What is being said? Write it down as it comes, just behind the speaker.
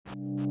Good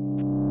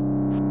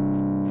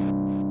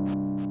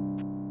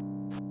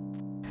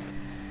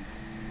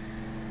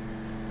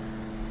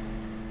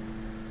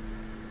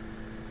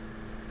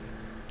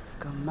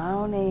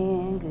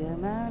morning, good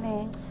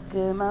morning,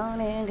 good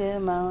morning,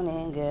 good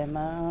morning, good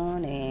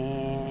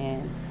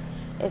morning.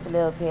 It's a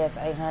little past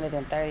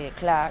 830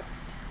 o'clock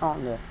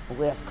on the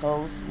West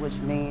Coast, which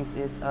means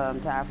it's time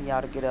for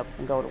y'all to get up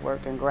and go to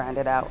work and grind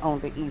it out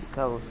on the East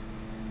Coast.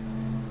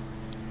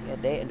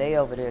 Yeah, they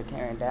over there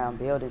tearing down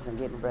buildings and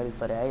getting ready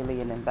for the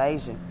alien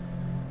invasion.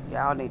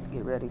 Y'all need to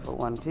get ready for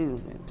one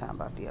too. We're talking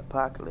about the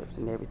apocalypse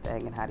and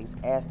everything, and how these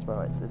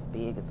asteroids as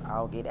big as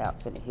all get out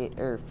finna hit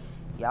Earth.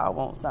 Y'all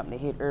want something to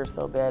hit Earth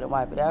so bad and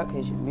wipe it out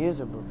because you're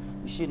miserable.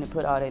 You shouldn't have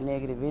put all that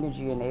negative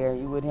energy in the air.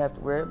 You wouldn't have to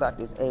worry about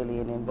this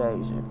alien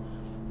invasion.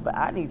 But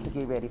I need to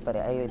get ready for the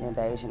alien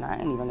invasion. I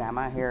ain't even got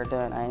my hair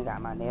done. I ain't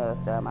got my nails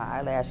done. My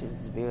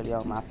eyelashes is barely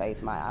on my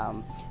face. My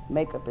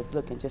makeup is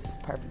looking just as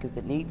perfect as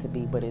it needs to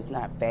be, but it's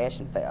not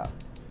fashion foul.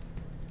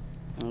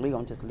 And we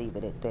gonna just leave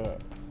it at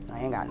that. I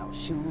ain't got no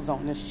shoes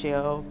on the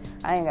shelf.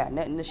 I ain't got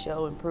nothing to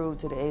show and prove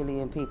to the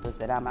alien peoples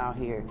that I'm out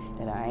here,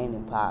 that I ain't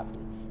in poverty.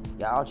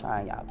 Y'all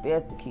trying y'all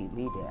best to keep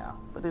me down,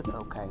 but it's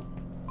okay,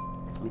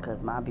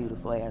 because my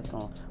beautiful ass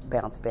gonna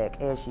bounce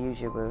back as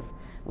usual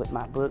with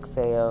my book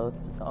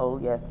sales. Oh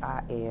yes,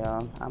 I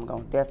am. I'm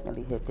gonna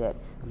definitely hit that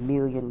 $1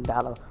 million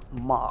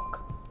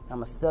mark. I'm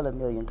gonna sell 1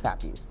 million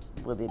copies.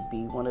 Will it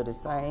be one of the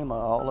same or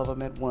all of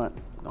them at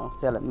once? I'm gonna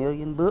sell 1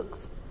 million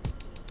books.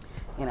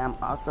 And I'm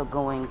also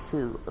going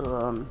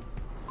to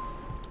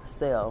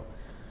sell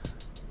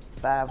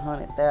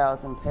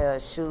 500,000 pair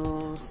of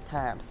shoes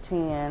times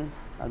 10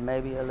 or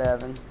maybe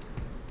 11.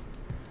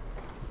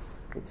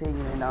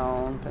 Continuing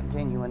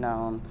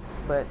on.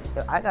 But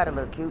I gotta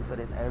look cute for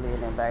this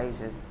alien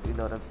invasion. You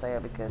know what I'm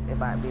saying? Because it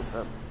might be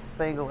some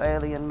single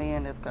alien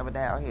men that's coming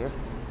down here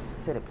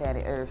to the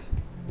planet Earth.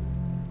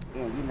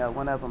 And you know,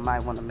 one of them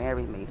might want to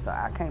marry me. So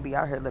I can't be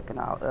out here looking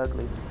all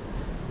ugly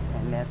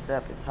and messed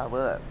up and toe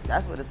up.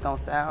 That's what it's gonna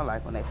sound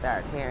like when they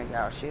start tearing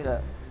y'all shit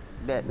up.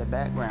 That in the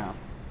background.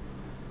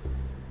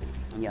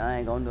 Y'all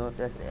ain't gonna know if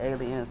that's the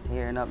aliens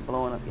tearing up,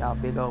 blowing up y'all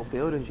big old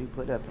buildings you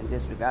put up, and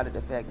disregarded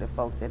the fact that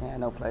folks didn't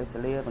have no place to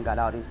live and got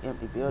all these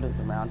empty buildings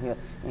around here.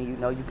 And you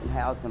know you can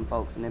house them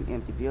folks in them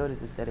empty buildings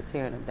instead of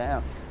tearing them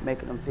down,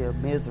 making them feel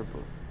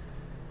miserable.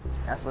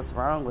 That's what's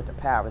wrong with the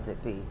powers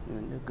that be.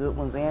 The good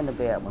ones and the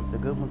bad ones. The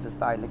good ones is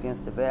fighting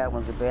against the bad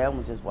ones. The bad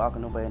ones just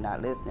walking away and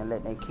not listening,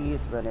 letting their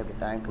kids run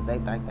everything because they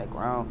think they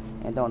grown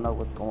and don't know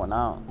what's going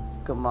on.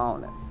 Come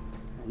on.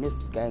 And this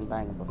is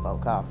gangbanging before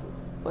coffee.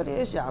 What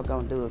is y'all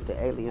gonna do if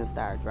the aliens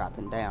start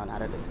dropping down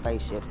out of the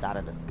spaceships, out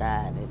of the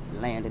sky, and it's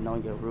landing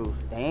on your roof?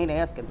 They ain't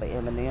asking for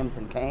M&Ms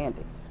and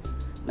candy.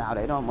 No,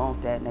 they don't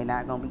want that, and they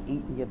not gonna be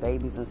eating your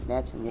babies and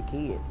snatching your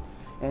kids.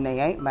 And they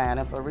ain't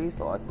mining for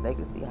resources. They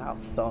can see how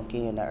sunk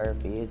in the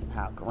earth is and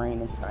how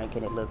green and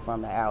stinking it look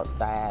from the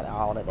outside and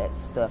all of that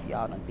stuff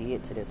y'all done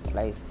did to this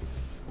place.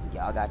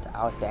 Y'all got the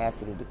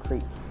audacity to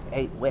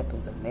create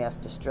weapons of mass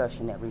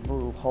destruction that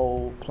remove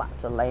whole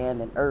plots of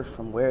land and earth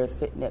from where it's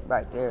sitting at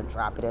right there and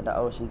drop it in the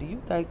ocean. Do you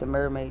think the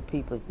mermaid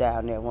peoples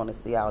down there want to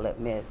see all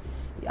that mess?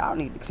 Y'all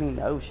need to clean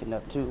the ocean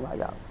up too while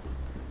y'all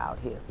out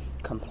here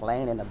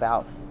complaining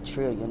about $1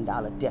 trillion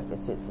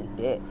deficits and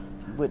debt.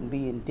 You wouldn't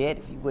be in debt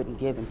if you wouldn't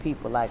giving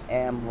people like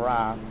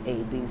Amra,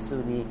 A.B.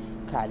 Sunni,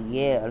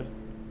 Kadiel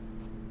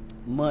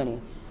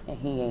money, and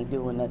he ain't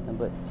doing nothing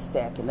but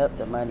stacking up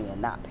the money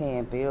and not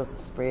paying bills and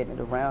spreading it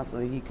around so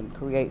he can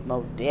create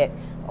more debt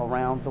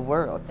around the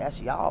world.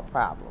 That's y'all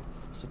problem.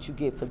 That's what you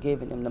get for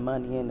giving him the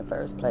money in the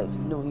first place.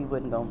 You knew he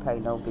wasn't gonna pay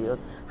no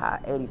bills. How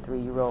an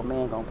 83-year-old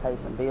man gonna pay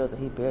some bills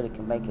and he barely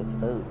can make his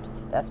food?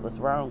 That's what's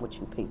wrong with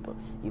you people.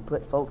 You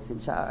put folks in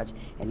charge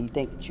and you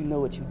think that you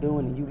know what you're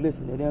doing and you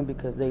listen to them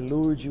because they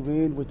lured you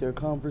in with their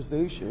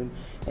conversation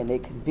and they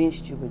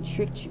convinced you and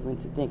tricked you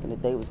into thinking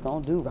that they was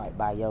gonna do right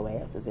by your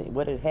asses. And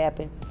what had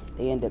happened?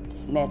 They end up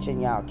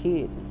snatching y'all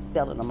kids and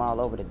selling them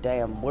all over the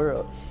damn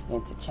world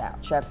into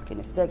child trafficking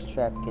and sex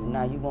trafficking.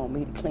 Now you want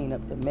me to clean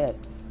up the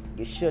mess.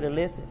 You should have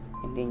listened,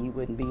 and then you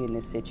wouldn't be in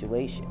this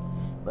situation.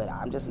 But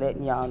I'm just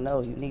letting y'all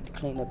know you need to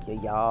clean up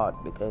your yard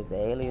because the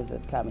aliens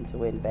that's coming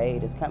to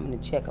invade is coming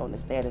to check on the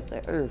status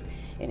of Earth.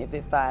 And if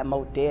it find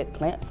more dead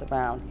plants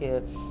around here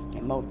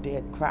and more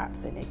dead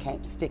crops and it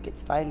can't stick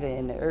its finger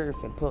in the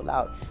earth and pull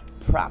out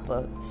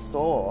proper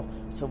soil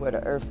to where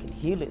the earth can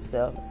heal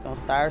itself, it's going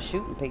to start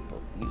shooting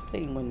people. You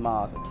seen when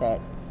Mars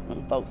attacks.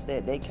 When folks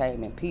said they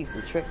came in peace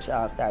and tricked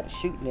y'all and started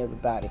shooting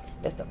everybody.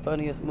 That's the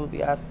funniest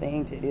movie I've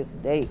seen to this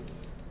day.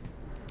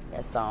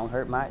 That song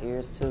hurt my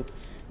ears too.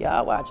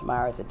 Y'all watch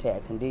Mars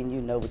Attacks and then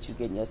you know what you're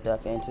getting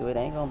yourself into. It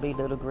ain't gonna be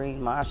little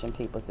green Martian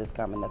people that's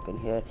coming up in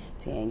here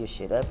tearing your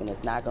shit up, and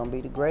it's not gonna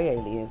be the gray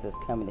aliens that's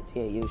coming to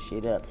tear your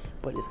shit up.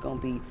 But it's gonna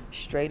be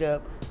straight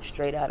up,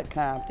 straight out of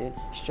Compton,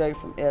 straight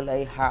from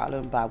LA,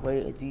 Harlem, by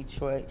way of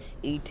Detroit,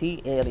 ET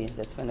aliens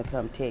that's finna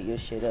come tear your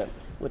shit up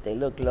with they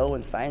look low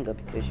and finger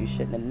because you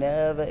shouldn't have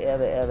never,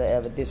 ever, ever,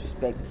 ever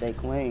disrespected their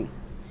queen.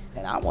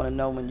 And I want to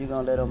know when you're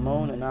going to let a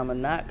moon and I'm going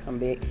to not come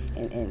back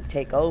and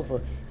take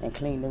over and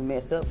clean the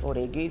mess up before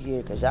they get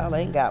here. Because y'all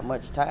ain't got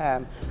much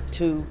time.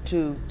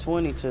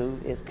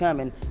 22 is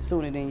coming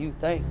sooner than you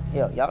think.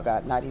 Hell, y'all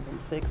got not even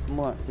 6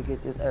 months to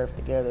get this earth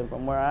together. And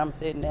from where I'm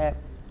sitting at,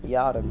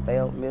 y'all done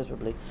failed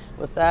miserably.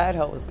 Well, Side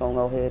Hoe is going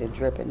to go ahead and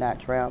drip and not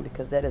drown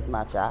because that is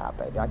my job,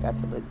 baby. I got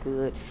to look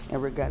good.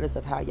 And regardless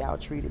of how y'all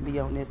treated me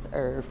on this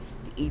earth,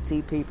 the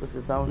ET peoples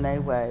is on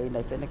their way.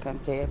 They finna come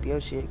tear up your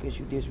shit because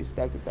you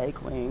disrespected their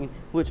queen,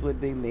 which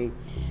would be me.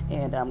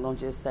 And I'm going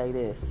to just say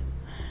this.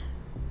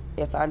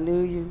 If I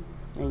knew you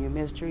and you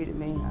mistreated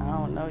me, I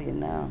don't know you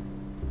now.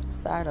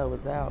 Side Hoe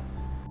is out.